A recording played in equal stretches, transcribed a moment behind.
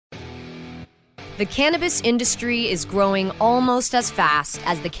The cannabis industry is growing almost as fast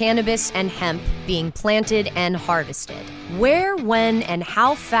as the cannabis and hemp being planted and harvested. Where, when, and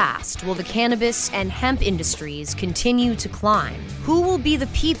how fast will the cannabis and hemp industries continue to climb? Who will be the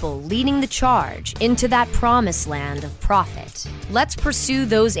people leading the charge into that promised land of profit? Let's pursue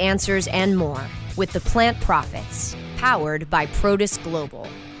those answers and more with the Plant Profits, powered by Protus Global.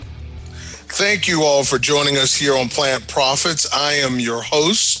 Thank you all for joining us here on Plant Profits. I am your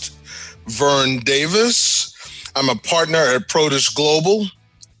host, Vern Davis. I'm a partner at Protus Global.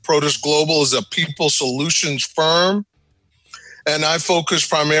 Protus Global is a people solutions firm, and I focus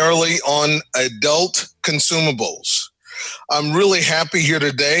primarily on adult consumables. I'm really happy here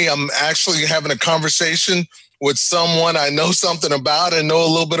today. I'm actually having a conversation with someone I know something about and know a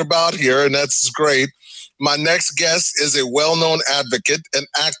little bit about here, and that's great. My next guest is a well-known advocate and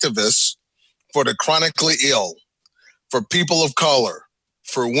activist for the chronically ill, for people of color,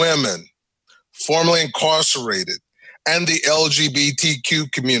 for women, formerly incarcerated, and the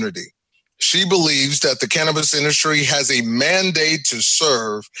LGBTQ community. She believes that the cannabis industry has a mandate to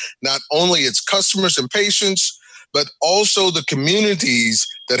serve not only its customers and patients, but also the communities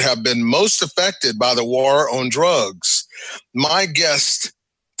that have been most affected by the war on drugs. My guest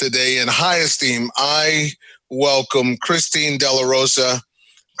today, in high esteem, I welcome Christine De La Rosa.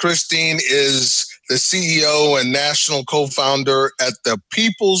 Christine is the CEO and national co-founder at the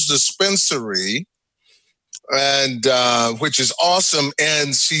People's Dispensary, and which is awesome.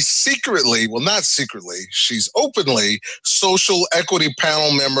 And she's she's openly social equity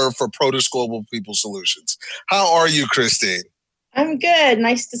panel member for Protus Global People Solutions. How are you, Christine? I'm good.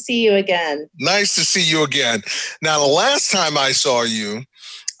 Nice to see you again. Nice to see you again. Now, the last time I saw you,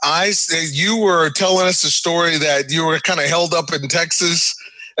 you were telling us a story that you were kind of held up in Texas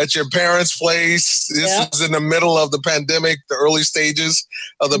at your parents' place. This was in the middle of the pandemic, the early stages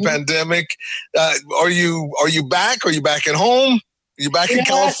of the pandemic. Are you back? Are you back at home? Are you back in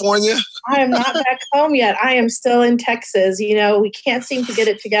California? I am not back home yet. I am still in Texas. You know, we can't seem to get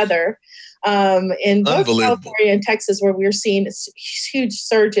it together. In both California and Texas, where we're seeing huge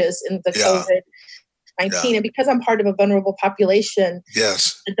surges in the COVID-19. And because I'm part of a vulnerable population,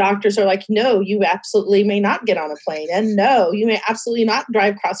 the doctors are like, no, you absolutely may not get on a plane. And no, you may absolutely not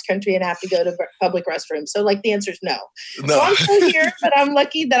drive cross country and have to go to public restrooms. So like the answer is no. So I'm still here, but I'm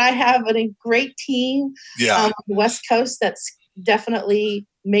lucky that I have a great team on the West Coast that's definitely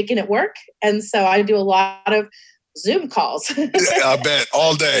making it work. And so I do a lot of Zoom calls. I bet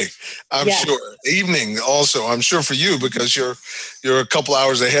all day. I'm sure. Evening also. I'm sure for you because you're a couple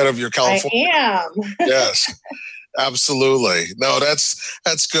hours ahead of your California. I am. Yes. Absolutely. No,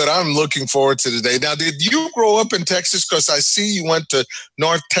 that's good. I'm looking forward to today. Now, did you grow up in Texas? Because I see you went to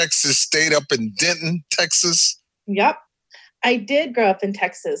North Texas State up in Denton, Texas. Yep. I did grow up in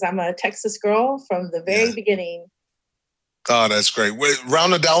Texas. I'm a Texas girl from the very beginning. Oh, that's great.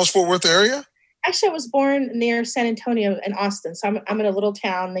 Around the Dallas-Fort Worth area? Actually, I was born near San Antonio and Austin. So I'm in a little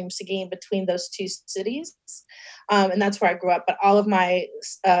town named Seguin between those two cities. And that's where I grew up. But all of my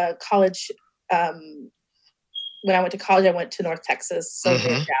college, when I went to college, I went to North Texas, so in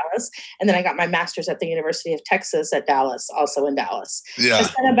Dallas. And then I got my master's at the University of Texas at Dallas, also in Dallas. Yeah. I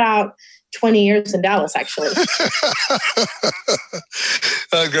spent about 20 years in Dallas, actually.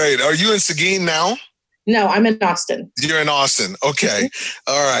 Great. Are you in Seguin now? No, I'm in Austin. You're in Austin. Okay.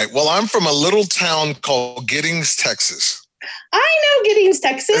 All right. Well, I'm from a little town called Giddings, Texas. I know Giddings,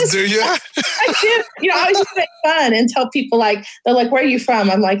 Texas. Do you? I do. You know, I always make fun and tell people they're like, where are you from?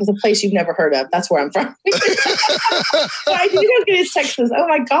 I'm like, it's a place you've never heard of. That's where I'm from. I do know Giddings, Texas. Oh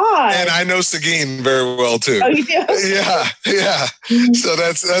my God. And I know Seguin very well too. Oh, you do? Yeah. So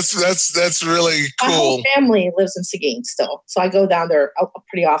that's really cool. My whole family lives in Seguin still. So I go down there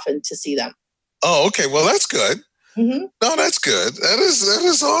pretty often to see them. Oh, okay. Well, that's good. No, that's good. That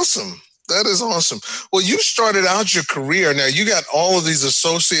is awesome. That is awesome. Well, you started out your career. Now you got all of these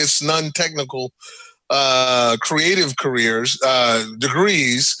associates, non-technical, creative careers,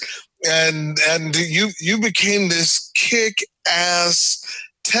 degrees, and you became this kick-ass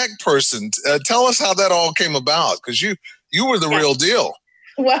tech person. Tell us how that all came about, because you were the real deal.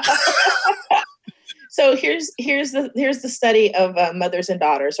 Well, so here's the study of mothers and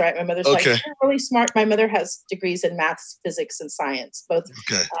daughters, right? My mother's like, you're really smart. My mother has degrees in maths, physics, and science, both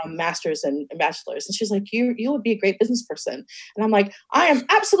masters and bachelors. And she's like, you would be a great business person. And I'm like, I am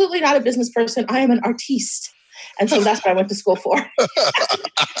absolutely not a business person. I am an artiste. And so that's what I went to school for.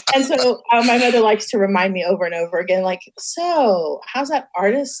 And so my mother likes to remind me over and over again, like, so how's that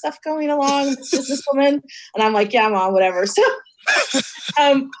artist stuff going along, businesswoman? And I'm like, yeah, Mom, whatever. So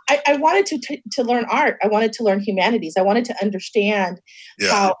I wanted to learn art. I wanted to learn humanities. I wanted to understand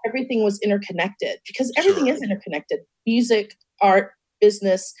how everything was interconnected, because everything is interconnected. Music, art,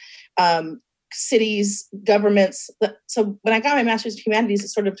 business, cities, governments. So when I got my master's in humanities, it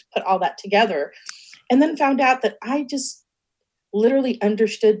sort of put all that together, and then found out that I just literally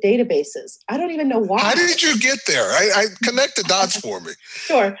understood databases. I don't even know why. How did you get there? I connect the dots for me.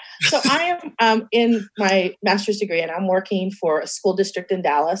 Sure. So I am in my master's degree, and I'm working for a school district in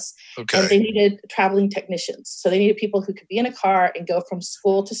Dallas. Okay. And they needed traveling technicians. So they needed people who could be in a car and go from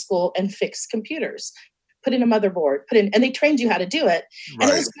school to school and fix computers, put in a motherboard, and they trained you how to do it. And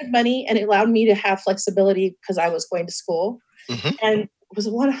it was good money, and it allowed me to have flexibility because I was going to school. Mm-hmm. And it was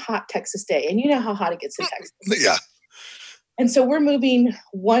one hot Texas day. And you know how hot it gets in Texas. Yeah. And so we're moving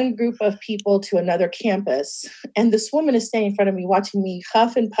one group of people to another campus. And this woman is standing in front of me, watching me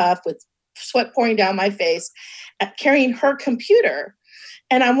huff and puff with sweat pouring down my face, carrying her computer.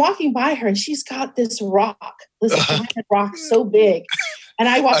 And I'm walking by her, and she's got this rock, giant rock so big. And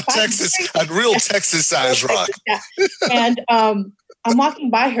I walk by a real Texas-sized rock. Yeah. And I'm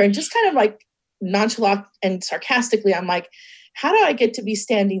walking by her, and just kind of like nonchalant and sarcastically, I'm like, how do I get to be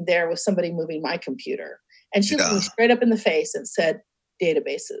standing there with somebody moving my computer? And she looked me straight up in the face and said,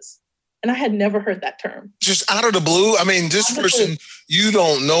 databases. And I had never heard that term. Just out of the blue? I mean, this person, you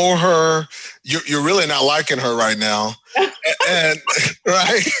don't know her. You're really not liking her right now. and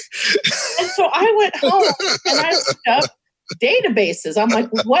right? And so I went home and I looked up databases. I'm like,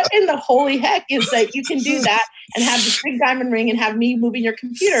 what in the holy heck is that you can do that and have this big diamond ring and have me moving your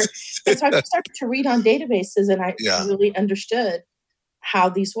computer? And so I started to read on databases, and I really understood how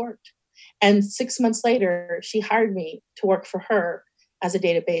these worked. And 6 months later, she hired me to work for her as a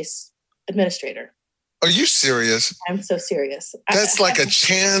database administrator. Are you serious? I'm so serious. That's like a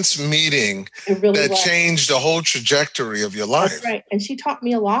chance meeting that changed the whole trajectory of your life. That's right. And she taught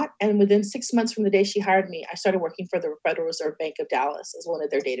me a lot. And within 6 months from the day she hired me, I started working for the Federal Reserve Bank of Dallas as one of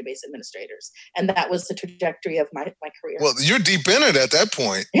their database administrators. And that was the trajectory of my career. Well, you're deep in it at that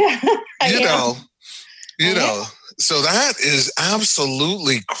point. Yeah. You know, so that is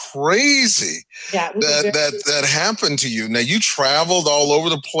absolutely crazy. Yeah, that happened to you. Now you traveled all over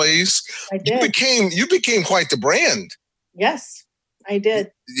the place. I did. You became quite the brand. Yes, I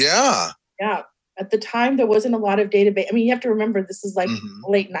did. Yeah. Yeah. At the time, there wasn't a lot of database. I mean, you have to remember this is like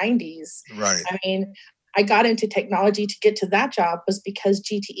late 90s. Right. I mean, I got into technology to get to that job was because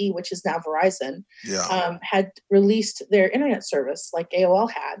GTE, which is now Verizon, had released their internet service like AOL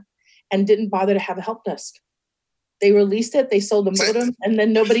had, and didn't bother to have a help desk. They released it, they sold the modem, and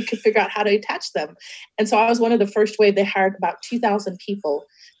then nobody could figure out how to attach them. And so I was one of the first wave. They hired about 2,000 people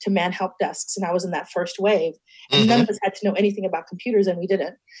to man help desks, and I was in that first wave. And none of us had to know anything about computers, and we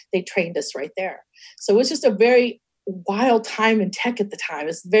didn't. They trained us right there. So it was just a very wild time in tech at the time.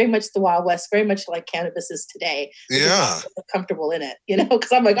 It's very much the Wild West, very much like cannabis is today. Yeah. I'm comfortable in it,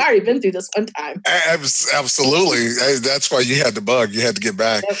 because I'm like, I already been through this one time. Absolutely. That's why you had the bug. You had to get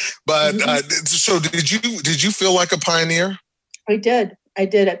back. Yep. But so did you feel like a pioneer? I did.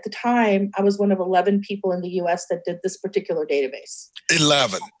 At the time, I was one of 11 people in the U.S. that did this particular database.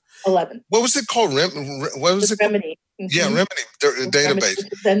 11. What was it called? What was it? Remedy. Yeah, Remedy database.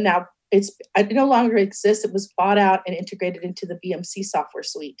 Then now it no longer exists. It was bought out and integrated into the BMC software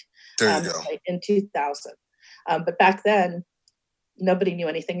suite. There you go. In 2000. But back then, nobody knew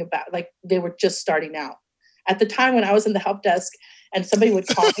anything about. They were just starting out. At the time when I was in the help desk, and somebody would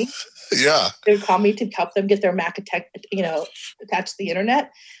call me. They would call me to help them get their Mac attached to the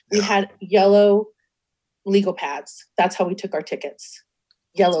internet. We had yellow legal pads. That's how we took our tickets.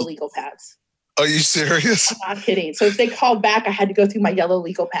 Yellow legal pads. Are you serious? I'm not kidding. So if they called back, I had to go through my yellow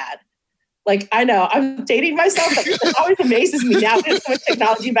legal pad. I know I'm dating myself, but it always amazes me now. There's so much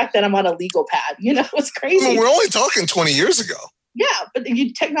technology back then. I'm on a legal pad. It's crazy. I mean, we're only talking 20 years ago. Yeah, but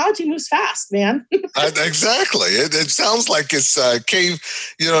technology moves fast, man. Exactly. It sounds like it's cave,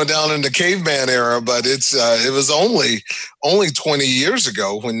 down in the caveman era, but it was only 20 years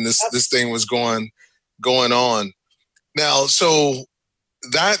ago when this thing was going on. Now, so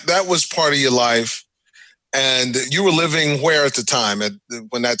that was part of your life, and you were living where at the time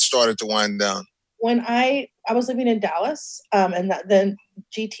when that started to wind down? When I was living in Dallas, and then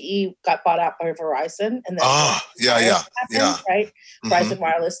GTE got bought out by Verizon, and then right? Verizon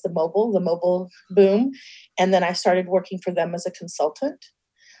Wireless, the mobile boom, and then I started working for them as a consultant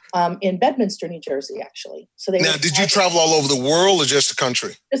in Bedminster, New Jersey, actually. So now, did you travel all over the world or just the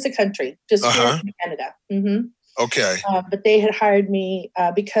country? Just the country, just here in Canada. Mm-hmm. Okay. But they had hired me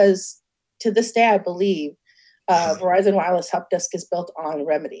because to this day, I believe Verizon Wireless Help Desk is built on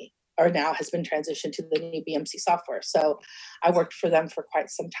Remedy. now has been transitioned to the new BMC software. So I worked for them for quite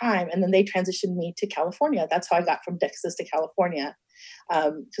some time. And then they transitioned me to California. That's how I got from Texas to California,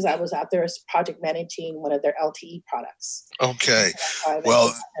 because I was out there as project managing one of their LTE products. Okay.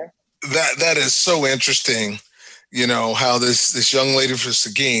 Well, that is so interesting, how this young lady from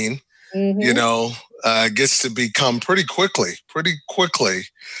Seguin, gets to become pretty quickly,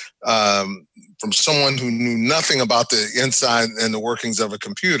 from someone who knew nothing about the inside and the workings of a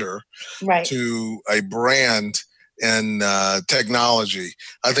computer, right, to a brand in technology.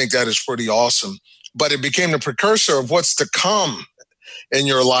 I think that is pretty awesome. But it became the precursor of what's to come in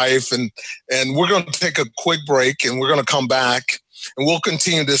your life. And we're going to take a quick break, and we're going to come back, and we'll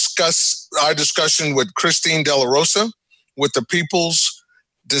continue to discuss our discussion with Christine De La Rosa with the People's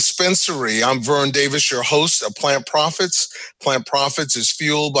Dispensary. I'm Vern Davis, your host of Plant Profits. Plant Profits is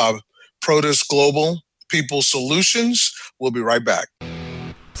fueled by Protis Global People Solutions. We'll be right back.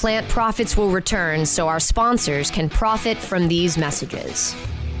 Plant Profits will return so our sponsors can profit from these messages.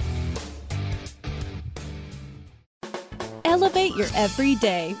 Elevate your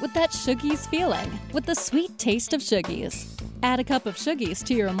everyday with that Shoogies feeling, with the sweet taste of Shoogies. Add a cup of Shoogies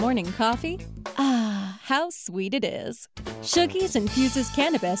to your morning coffee. Ah, how sweet it is. Shoogies infuses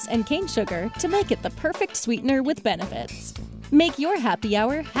cannabis and cane sugar to make it the perfect sweetener with benefits. Make your happy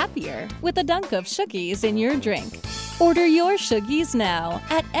hour happier with a dunk of Shoogies in your drink. Order your Shoogies now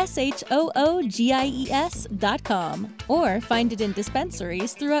at shoogies.com or find it in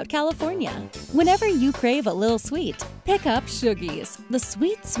dispensaries throughout California. Whenever you crave a little sweet, pick up Shoogies, the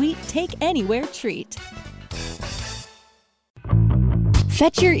sweet, sweet take-anywhere treat.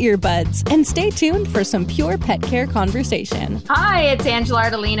 Fetch your earbuds and stay tuned for some pure pet care conversation. Hi, it's Angela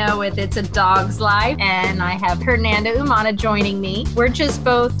Ardolino with It's a Dog's Life, and I have Hernanda Umana joining me. We're just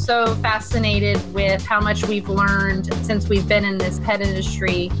both so fascinated with how much we've learned since we've been in this pet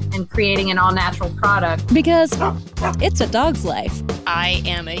industry and creating an all-natural product. Because it's a dog's life. I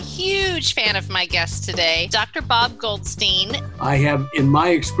am a huge fan of my guest today, Dr. Bob Goldstein. I have, in my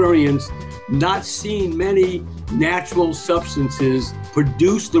experience, not seen many natural substances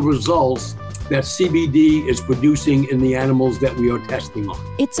produce the results that CBD is producing in the animals that we are testing on.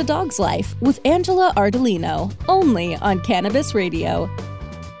 It's a Dog's Life with Angela Ardolino, only on Cannabis Radio.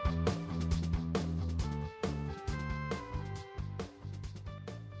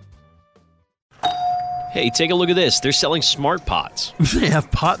 Hey, take a look at this. They're selling smart pots. They have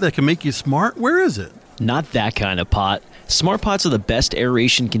pot that can make you smart? Where is it? Not that kind of pot. Smart pots are the best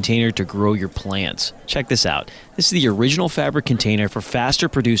aeration container to grow your plants. Check this out. This is the original fabric container for faster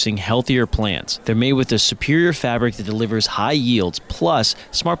producing, healthier plants. They're made with a superior fabric that delivers high yields. Plus,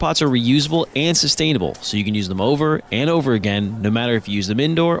 smart pots are reusable and sustainable, so you can use them over and over again, no matter if you use them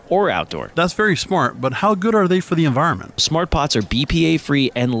indoor or outdoor. That's very smart, but how good are they for the environment? Smart pots are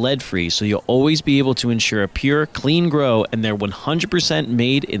BPA-free and lead-free, so you'll always be able to ensure a pure, clean grow, and they're 100%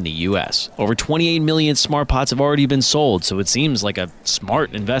 made in the U.S. Over 28 million smart pots have already been sold, so it seems like a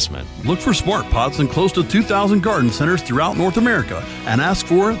smart investment. Look for smart pots in close to 2,000 garden centers throughout North America and ask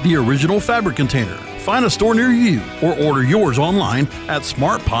for the original fabric container. Find a store near you or order yours online at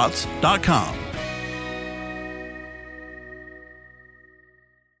smartpots.com.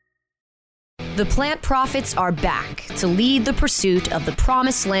 The Plant Profits are back to lead the pursuit of the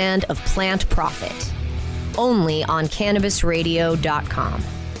promised land of plant profit. Only on CannabisRadio.com.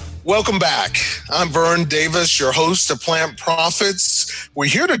 Welcome back. I'm Vern Davis, your host of Plant Profits. We're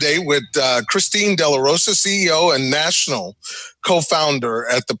here today with Christine De La Rosa, CEO and national co-founder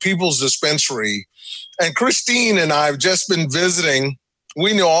at the People's Dispensary. And Christine and I have just been visiting.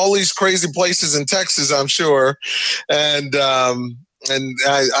 We know all these crazy places in Texas, I'm sure. And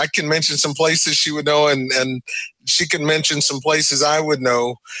I can mention some places she would know, and she can mention some places I would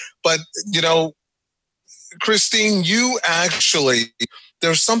know. But, Christine,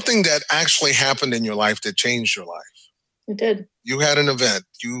 there's something that actually happened in your life that changed your life. It did. You had an event.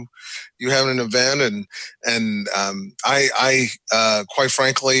 You had an event, and I quite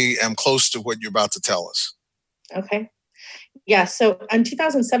frankly am close to what you're about to tell us. Okay. Yeah. So in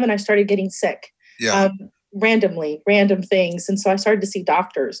 2007, I started getting sick. Yeah. Random things, and so I started to see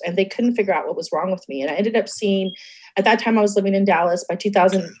doctors, and they couldn't figure out what was wrong with me. And I ended up seeing. At that time, I was living in Dallas. By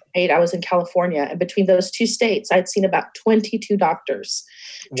 2008, I was in California. And between those two states, I'd seen about 22 doctors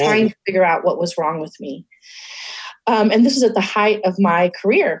trying to figure out what was wrong with me. And this was at the height of my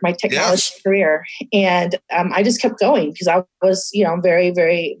career, my technology career. And I just kept going because I was, very,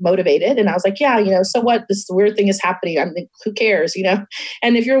 very motivated. And I was like, so what? This weird thing is happening. I mean, who cares,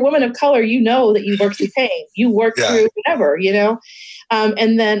 And if you're a woman of color, you know that you work through pain. You work through whatever,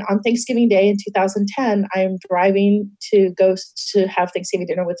 And then on Thanksgiving Day in 2010, I am driving to go to have Thanksgiving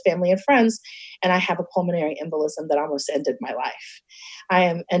dinner with family and friends, and I have a pulmonary embolism that almost ended my life.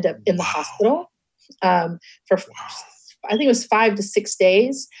 I end up in the hospital for, I think it was 5 to 6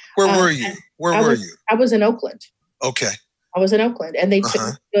 days. Where were you? Where were you? I was in Oakland. Okay. I was in Oakland, and they took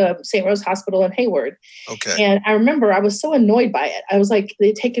me to St. Rose Hospital in Hayward. Okay. And I remember I was so annoyed by it. I was like,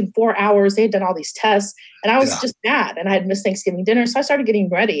 they'd taken 4 hours. They had done all these tests, and I was just mad. And I had missed Thanksgiving dinner. So I started getting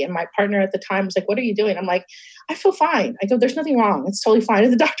ready. And my partner at the time was like, what are you doing? I'm like, I feel fine. I go, there's nothing wrong. It's totally fine.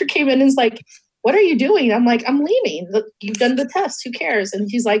 And the doctor came in and is like, what are you doing? I'm like, I'm leaving. You've done the test. Who cares? And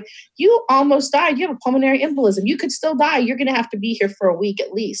he's like, you almost died. You have a pulmonary embolism. You could still die. You're going to have to be here for a week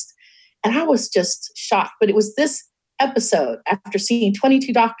at least. And I was just shocked. But it was this episode after seeing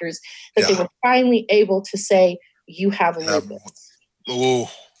 22 doctors that they were finally able to say, you have lupus.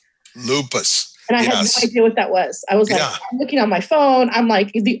 Lupus. And I had no idea what that was. I was like, I'm looking on my phone. I'm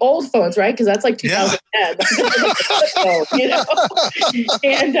like, the old phones, right? Because that's like 2010. You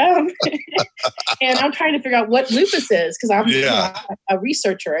know? And I'm trying to figure out what lupus is because I'm a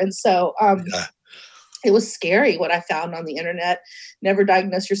researcher. And so it was scary what I found on the internet. Never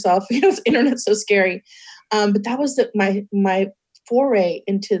diagnose yourself. You know, the internet's so scary. But that was my foray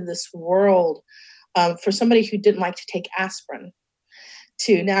into this world for somebody who didn't like to take aspirin,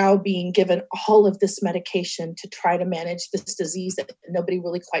 to now being given all of this medication to try to manage this disease that nobody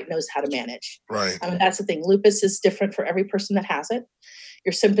really quite knows how to manage. Right. I mean, that's the thing. Lupus is different for every person that has it.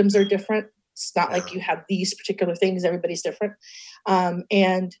 Your symptoms are different. It's not like you have these particular things. Everybody's different.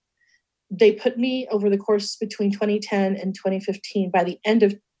 And they put me over the course between 2010 and 2015, by the end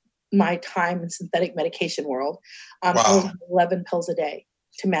of my time in synthetic medication world, I was on 11 pills a day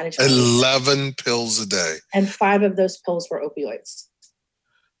to manage. 11 pills a day. And 5 of those pills were opioids.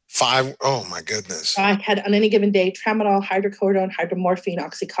 5? Oh my goodness. I had on any given day tramadol, hydrocodone, hydromorphine,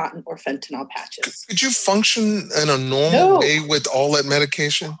 Oxycontin, or fentanyl patches. Could you function in a normal way with all that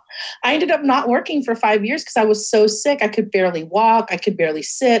medication? I ended up not working for 5 years because I was so sick. I could barely walk. I could barely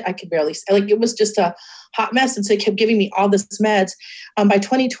sit. I could barely, it was just a hot mess. And so they kept giving me all this meds. By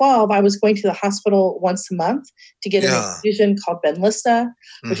 2012, I was going to the hospital once a month to get an infusion called Benlysta,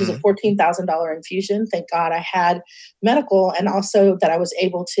 which is a $14,000 infusion. Thank God I had medical, and also that I was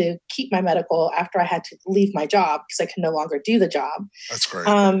able to keep my medical after I had to leave my job because I could no longer do the job. That's great.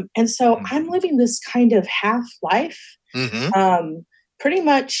 And so I'm living this kind of half life, pretty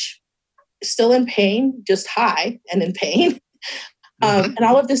much still in pain, just high and in pain. And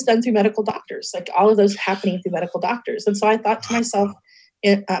all of this done through medical doctors, like all of those happening through medical doctors. And so I thought to myself,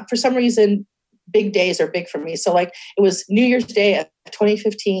 for some reason, big days are big for me. So like it was New Year's Day of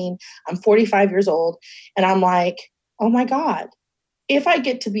 2015. I'm 45 years old. And I'm like, oh my God, if I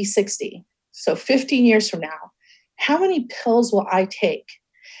get to be 60, so 15 years from now, how many pills will I take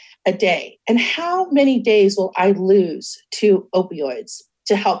a day? And how many days will I lose to opioids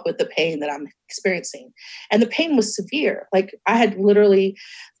to help with the pain that I'm experiencing? And the pain was severe. Like I had literally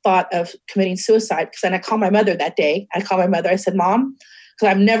thought of committing suicide because then I called my mother that day. I called my mother. I said, Mom,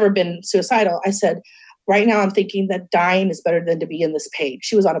 because I've never been suicidal. I said, right now I'm thinking that dying is better than to be in this pain.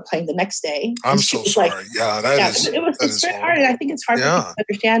 She was on a plane the next day. I'm so sorry. Like, it's very hard. And I think it's hard for people to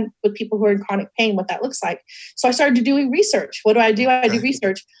understand with people who are in chronic pain what that looks like. So I started doing research. What do? I do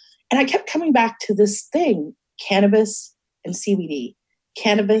research. And I kept coming back to this thing, cannabis and CBD.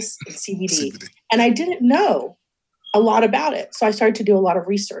 Cannabis and CBD. And I didn't know a lot about it. So I started to do a lot of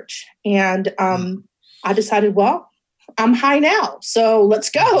research. And I decided, well, I'm high now, so let's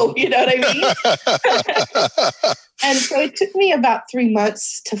go. You know what I mean? And so it took me about 3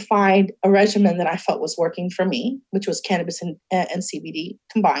 months to find a regimen that I felt was working for me, which was cannabis and CBD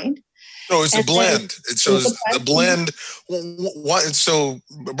combined. So it's a blend. So the blend. What? So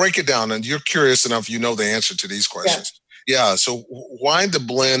break it down. And you're curious enough, you know the answer to these questions. Yeah. So why the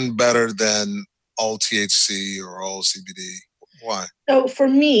blend better than all THC or all CBD? Why? So for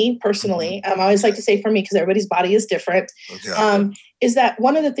me personally, I always like to say for me, because everybody's body is different, is that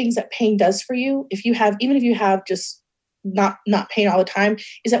one of the things that pain does for you, even if you have just not pain all the time,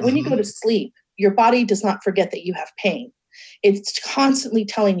 is that when you go to sleep, your body does not forget that you have pain. It's constantly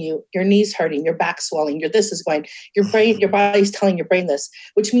telling you your knees hurting, your back swelling, your brain, your body's telling your brain this,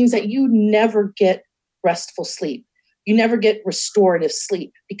 which means that you never get restful sleep. You never get restorative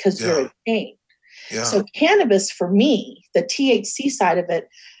sleep because you're in pain. Yeah. So cannabis, for me, the THC side of it,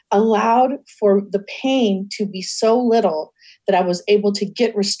 allowed for the pain to be so little that I was able to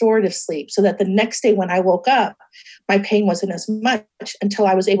get restorative sleep so that the next day when I woke up, my pain wasn't as much until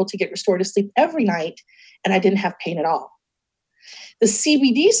I was able to get restorative sleep every night and I didn't have pain at all. The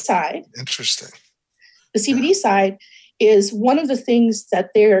CBD side. Interesting. The CBD side is one of the things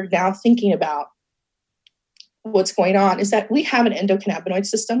that they're now thinking about what's going on is that we have an endocannabinoid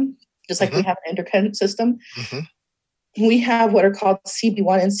system, just like we have an endocrine system. We have what are called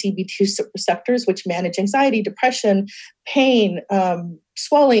CB1 and CB2 receptors, which manage anxiety, depression, pain,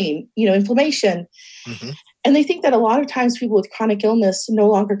 swelling, inflammation. And they think that a lot of times people with chronic illness no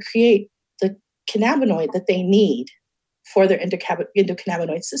longer create the cannabinoid that they need for their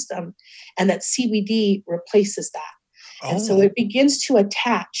endocannabinoid system, and that CBD replaces that. And so it begins to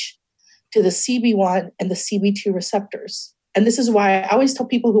attach to the CB1 and the CB2 receptors. And this is why I always tell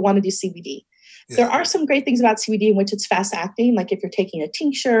people who want to do CBD, there are some great things about CBD in which it's fast acting, like if you're taking a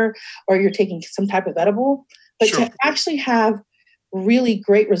tincture or you're taking some type of edible, but to actually have really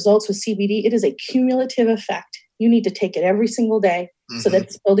great results with CBD, it is a cumulative effect. You need to take it every single day so that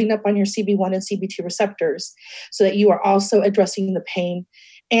it's building up on your CB1 and CB2 receptors so that you are also addressing the pain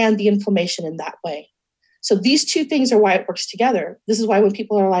and the inflammation in that way. So these two things are why it works together. This is why when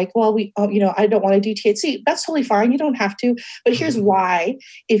people are like, well, I don't want to do THC. That's totally fine. You don't have to. But here's why,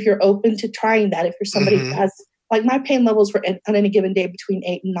 if you're open to trying that, if you're somebody who has, like my pain levels were on any given day between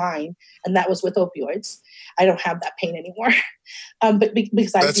 8 and 9, and that was with opioids. I don't have that pain anymore. But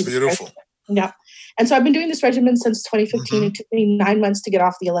because that's beautiful. Yeah. And so I've been doing this regimen since 2015. It took me 9 months to get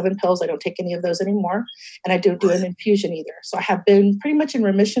off the 11 pills. I don't take any of those anymore. And I don't do an infusion either. So I have been pretty much in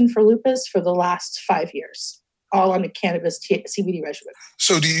remission for lupus for the last 5 years, all on the cannabis CBD regimen.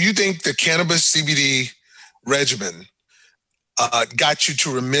 So do you think the cannabis CBD regimen got you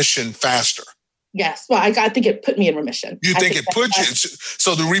to remission faster? Yes. Well, I think it put me in remission. You think it put you?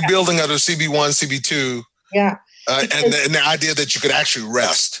 So the rebuilding of the CB1, CB2. Yeah. And the idea that you could actually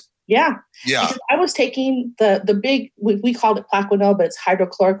rest. Yeah. Yeah. Because I was taking the big, we called it Plaquenil, but it's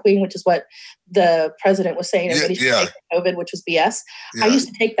hydrochloroquine, which is what the president was saying everybody should take for COVID, which was BS. I used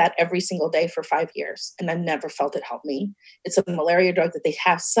to take that every single day for 5 years, and I never felt it help me. It's a malaria drug that they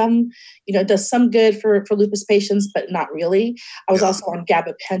have some, does some good for lupus patients, but not really. I was also on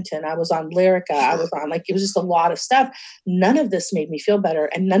gabapentin. I was on Lyrica. I was on, it was just a lot of stuff. None of this made me feel better,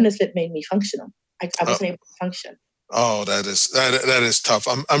 and none of it made me functional. I wasn't able to function. Oh, that is tough.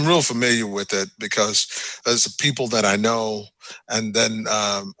 I'm real familiar with it because as the people that I know, and then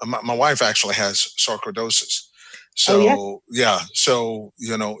my wife actually has sarcoidosis. So so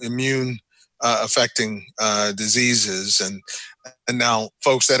immune affecting diseases, and now,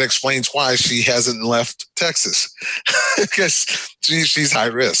 folks, that explains why she hasn't left Texas because she's high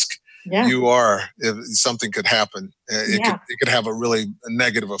risk. Yeah. You are, if something could happen, it could have a really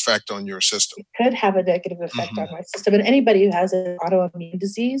negative effect on your system. It could have a negative effect on my system, and anybody who has an autoimmune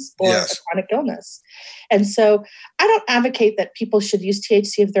disease or a chronic illness. And so I don't advocate that people should use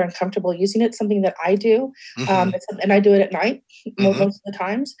THC if they're uncomfortable using it, something that I do. And I do it at night most of the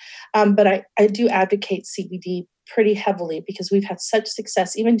times. But I do advocate CBD pretty heavily because we've had such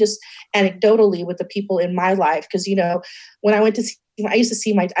success, even just anecdotally with the people in my life. Because, when I went to see, I used to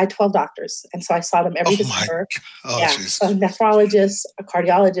see I had 12 doctors. And so I saw them every December. So a nephrologist, a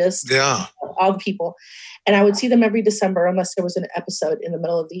cardiologist, all the people. And I would see them every December unless there was an episode in the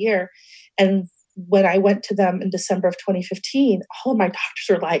middle of the year. And when I went to them in December of 2015, all of my doctors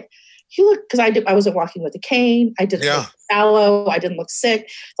were like, you look, because I wasn't walking with a cane. I didn't look sallow. I didn't look sick.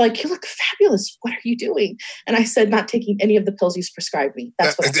 Like, you look fabulous. What are you doing? And I said, not taking any of the pills you prescribed me.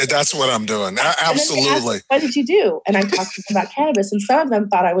 That's what I'm doing. Absolutely. Asked, what did you do? And I talked to them about cannabis, and some of them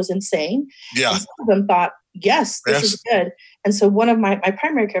thought I was insane. Yeah. And some of them thought, yes, this is good. And so one of my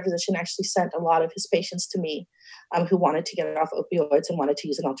primary care physician actually sent a lot of his patients to me who wanted to get off opioids and wanted to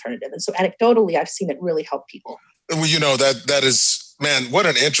use an alternative. And so anecdotally, I've seen it really help people. Well, that is, man, what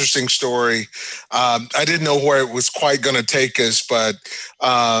an interesting story. I didn't know where it was quite going to take us, but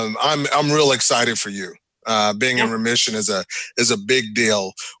I'm real excited for you. Being in remission is a big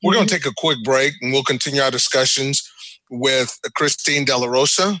deal. We're going to take a quick break, and we'll continue our discussions with Christine De La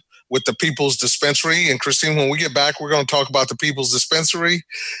Rosa with the People's Dispensary. And Christine, when we get back, we're going to talk about the People's Dispensary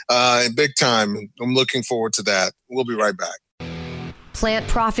big time. I'm looking forward to that. We'll be right back. Plant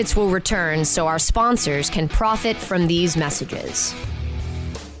Profits will return so our sponsors can profit from these messages.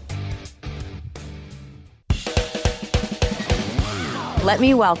 Let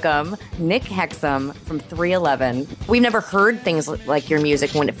me welcome Nick Hexum from 311. We've never heard things like your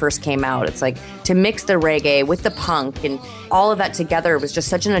music when it first came out. It's like to mix the reggae with the punk and all of that together was just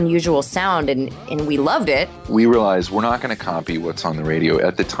such an unusual sound, and we loved it. We realized we're not going to copy what's on the radio.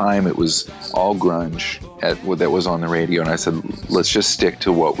 At the time, it was all grunge that was on the radio, and I said, let's just stick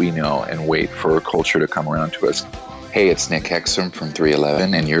to what we know and wait for culture to come around to us. Hey, it's Nick Hexum from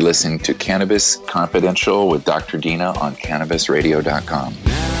 311, and you're listening to Cannabis Confidential with Dr. Dina on CannabisRadio.com.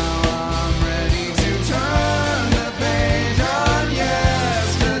 Now I'm ready to turn the page.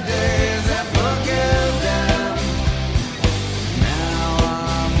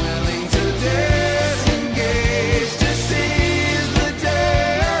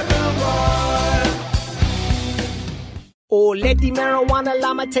 let the marijuana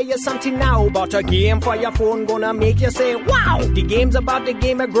llama tell you something now about a game for your phone gonna make you say, wow! The game's about the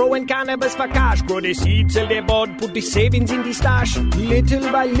game of growing cannabis for cash. Grow the seed, sell the bud, put the savings in the stash.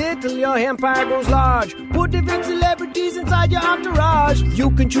 Little by little, your empire grows large. Put different celebrities inside your entourage. You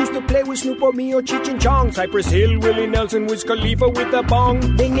can choose to play with Snoop or me or Cheech and Chong. Cypress Hill, Willie Nelson, Wiz Khalifa with a bong.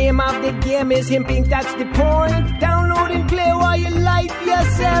 The name of the game is Hemp Inc., that's the point. Download and play while you light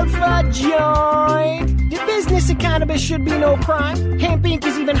yourself a joint. The business of cannabis should be no crime. Hemp Inc.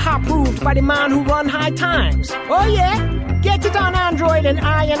 is even hot-proofed by the man who run High Times. Oh yeah? Get it on Android and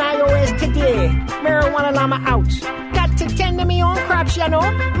iOS today. Marijuana Llama out. Got to tend to me own crops, you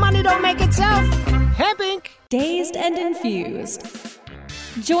know. Money don't make itself. Hemp Inc. Dazed and Infused.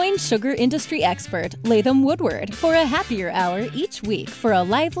 Join sugar industry expert Latham Woodward for a happier hour each week for a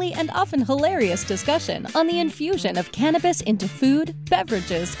lively and often hilarious discussion on the infusion of cannabis into food,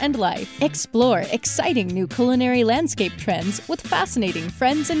 beverages, and life. Explore exciting new culinary landscape trends with fascinating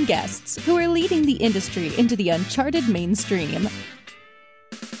friends and guests who are leading the industry into the uncharted mainstream.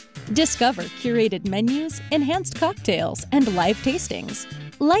 Discover curated menus, enhanced cocktails, and live tastings.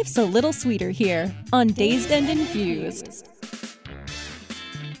 Life's a little sweeter here on Dazed and Infused.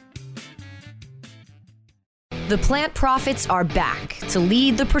 The Plant Prophets are back to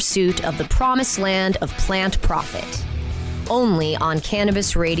lead the pursuit of the promised land of plant profit. Only on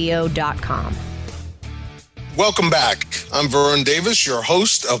CannabisRadio.com. Welcome back. I'm Vern Davis, your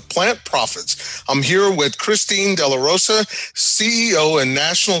host of Plant Prophets. I'm here with Christine De La Rosa, CEO and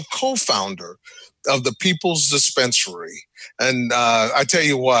national co-founder of the People's Dispensary. And I tell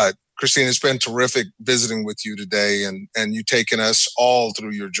you what, Christine, it's been terrific visiting with you today and you taking us all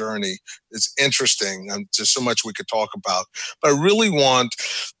through your journey. It's interesting. There's so much we could talk about. But I really want,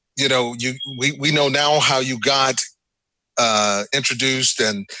 we know now how you got introduced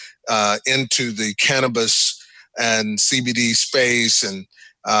and into the cannabis and CBD space. And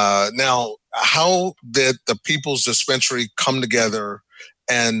now, how did the People's Dispensary come together?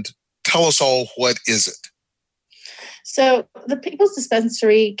 And tell us all, what is it? So the People's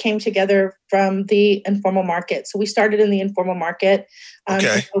Dispensary came together from the informal market. So we started in the informal market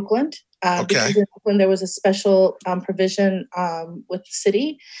in Oakland. Because in Oakland there was a special provision with the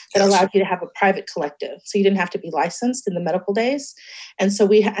city that allowed you to have a private collective. So you didn't have to be licensed in the medical days. And so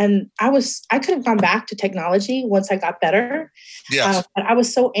I could have gone back to technology once I got better. Yes. But I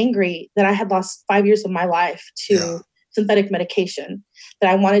was so angry that I had lost 5 years of my life to synthetic medication, that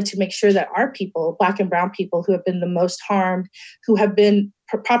I wanted to make sure that our people, Black and brown people who have been the most harmed, who have been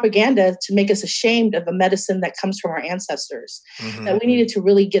propaganda to make us ashamed of a medicine that comes from our ancestors, that we needed to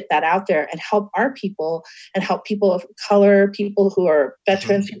really get that out there and help our people and help people of color, people who are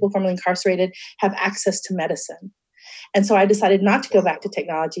veterans, people formerly incarcerated, have access to medicine. And so I decided not to go back to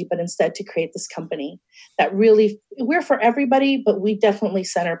technology, but instead to create this company that really, we're for everybody, but we definitely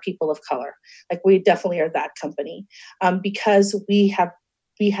center people of color. Like we definitely are that company because we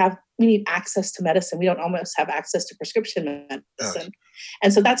need access to medicine. We don't almost have access to prescription medicine. Yes.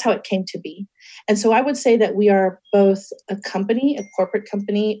 And so that's how it came to be. And so I would say that we are both a company, a corporate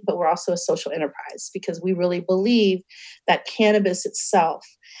company, but we're also a social enterprise because we really believe that cannabis itself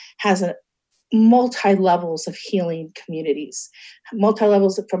has a multi-levels of healing communities,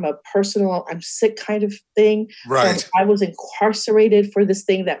 multi-levels from a personal, I'm sick kind of thing. Right. I was incarcerated for this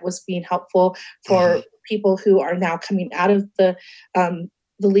thing that was being helpful for people who are now coming out of the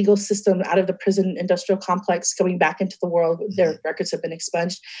legal system, out of the prison industrial complex, going back into the world. Their records have been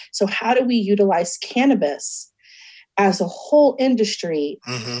expunged. So how do we utilize cannabis as a whole industry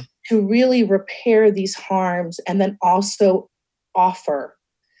to really repair these harms and then also offer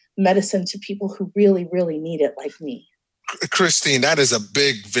medicine to people who really, really need it, like me? Christine, that is a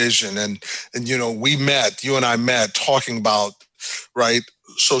big vision. And you and I met talking about,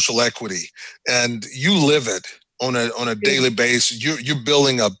 social equity, and you live it on a daily basis. You're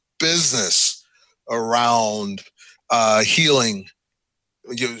building a business around healing,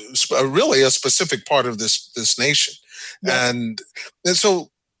 really a specific part of this nation. Yeah. And so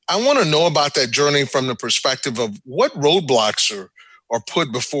I want to know about that journey from the perspective of what roadblocks are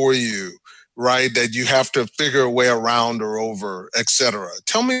put before you, that you have to figure a way around or over, et cetera.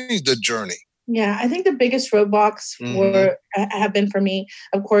 Tell me the journey. Yeah, I think the biggest roadblocks have been for me,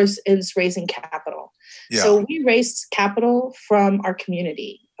 of course, is raising capital. Yeah. So we raised capital from our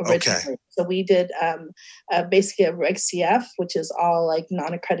community originally. Okay. So we did basically a Reg CF, which is all like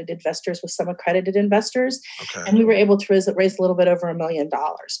non-accredited investors with some accredited investors. Okay. And we were able to raise a little bit over $1 million.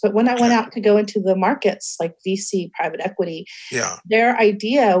 But when I went out to go into the markets, like VC, private equity, their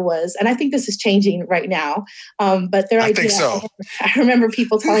idea was, and I think this is changing right now, but their idea, I remember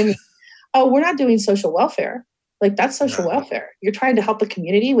people telling me, oh, we're not doing social welfare. Like, that's social welfare. You're trying to help the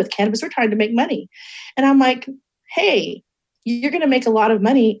community with cannabis. We're trying to make money. And I'm like, hey, you're going to make a lot of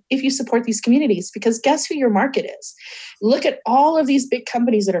money if you support these communities, because guess who your market is? Look at all of these big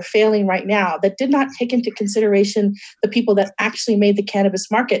companies that are failing right now that did not take into consideration the people that actually made the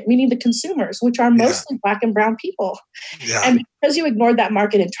cannabis market, meaning the consumers, which are mostly Black and brown people. Yeah. And because you ignored that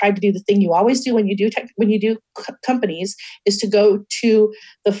market and tried to do the thing you always do when you do companies, is to go to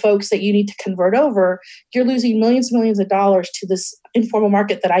the folks that you need to convert over, you're losing millions and millions of dollars to this informal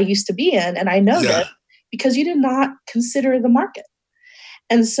market that I used to be in. And I know that, because you did not consider the market.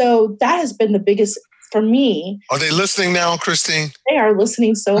 And so that has been the biggest for me. Are they listening now, Christine? They are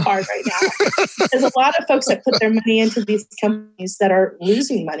listening so hard right now. Because a lot of folks that put their money into these companies that are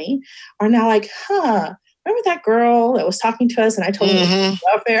losing money are now like, remember that girl that was talking to us and I told her it was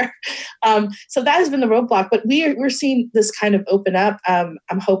welfare? So that has been the roadblock. But we're seeing this kind of open up.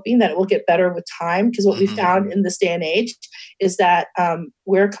 I'm hoping that it will get better with time, because what we found in this day and age is that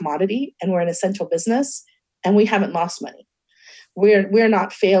we're a commodity and we're an essential business, and we haven't lost money. We're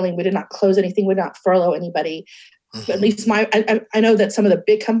not failing. We did not close anything. We did not furlough anybody. At least I know that some of the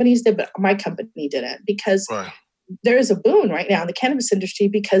big companies did, but my company didn't, because there is a boon right now in the cannabis industry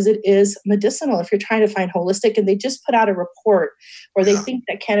because it is medicinal if you're trying to find holistic. And they just put out a report where they think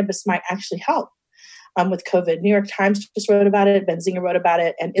that cannabis might actually help with COVID. New York Times just wrote about it. Benzinger wrote about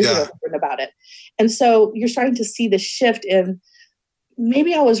it, and Israel wrote about it. And so you're starting to see the shift in,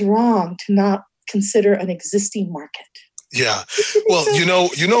 maybe I was wrong to not consider an existing market. Yeah. Well, you know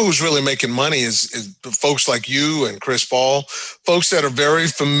who's really making money is folks like you and Chris Paul, folks that are very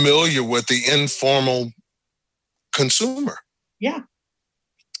familiar with the informal consumer. Yeah.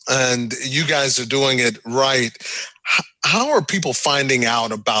 And you guys are doing it right. How are people finding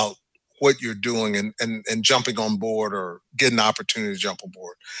out about what you're doing and jumping on board or getting an opportunity to jump on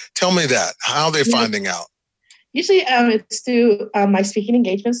board? Tell me that. How are they finding out? Usually it's through my speaking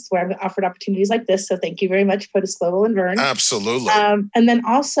engagements where I've offered opportunities like this. So thank you very much, POTUS Global and Vern. Absolutely. And then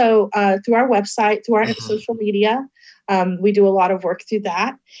also through our website, through our social media. We do a lot of work through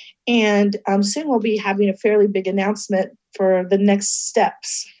that. And soon we'll be having a fairly big announcement for the next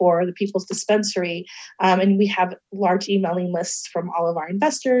steps for the People's Dispensary. And we have large emailing lists from all of our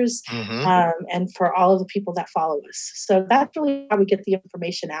investors and for all of the people that follow us. So that's really how we get the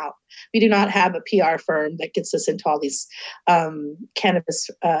information out. We do not have a PR firm that gets us into all these cannabis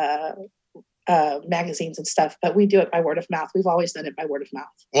magazines and stuff, but we do it by word of mouth. We've always done it by word of mouth.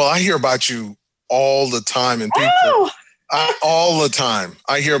 Well, I hear about you all the time, and people all the time.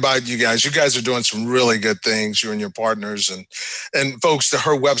 I hear about you guys. You guys are doing some really good things, you and your partners. And folks,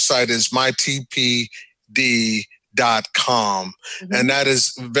 her website is mytpd.com. And that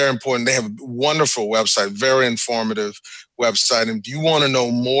is very important. They have a wonderful website, very informative website. And if you want to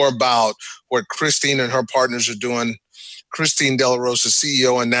know more about what Christine and her partners are doing, Christine De La Rosa,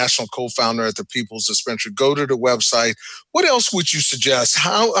 CEO and national co-founder at the People's Dispensary, go to the website. What else would you suggest?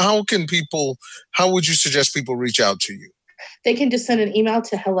 How would you suggest people reach out to you? They can just send an email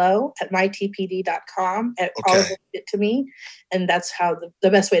to hello@mytpd.com and all of it get to me. And that's how the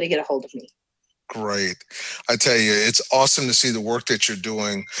best way to get a hold of me. Great. I tell you, it's awesome to see the work that you're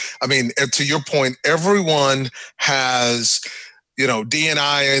doing. I mean, to your point, everyone has,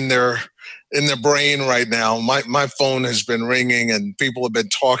 D&I in their brain right now. My phone has been ringing and people have been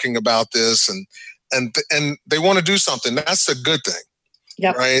talking about this and they want to do something. That's a good thing.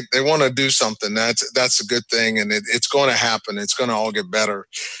 Yep. Right? They want to do something. That's a good thing, and it's going to happen. It's going to all get better.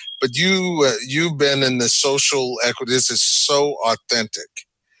 But you've been in the social equity. This is so authentic.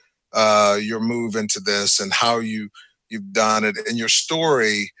 Your move into this and how you've done it, and your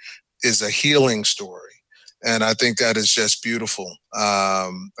story is a healing story. And I think that is just beautiful. I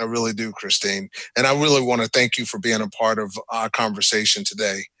really do, Christine. And I really want to thank you for being a part of our conversation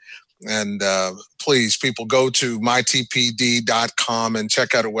today. And please, people, go to mytpd.com and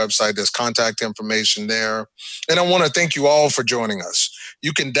check out our website. There's contact information there. And I want to thank you all for joining us.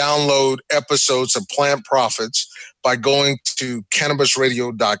 You can download episodes of Plant Profits by going to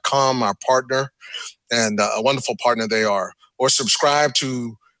cannabisradio.com, our partner, and a wonderful partner they are, or subscribe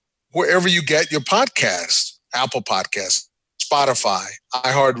to wherever you get your podcasts, Apple Podcasts, Spotify,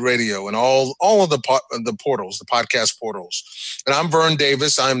 iHeartRadio, and all of the portals, the podcast portals. And I'm Vern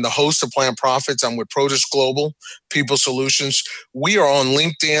Davis. I'm the host of Plant Profits. I'm with POTUS Global, People Solutions. We are on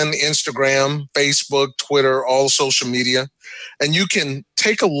LinkedIn, Instagram, Facebook, Twitter, all social media. And you can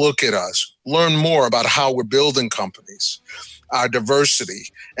take a look at us, learn more about how we're building companies, our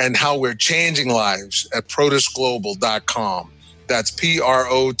diversity, and how we're changing lives at POTUSglobal.com. That's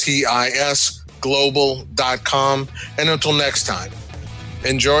PROTIS global.com. And until next time,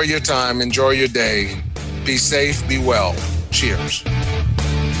 enjoy your time, enjoy your day. Be safe, be well. Cheers.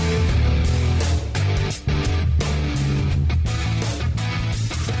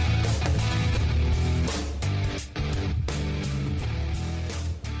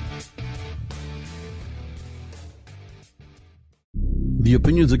 The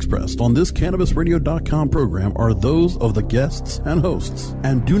opinions expressed on this CannabisRadio.com program are those of the guests and hosts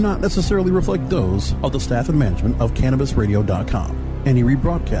and do not necessarily reflect those of the staff and management of CannabisRadio.com. Any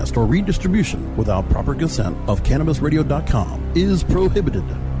rebroadcast or redistribution without proper consent of CannabisRadio.com is prohibited.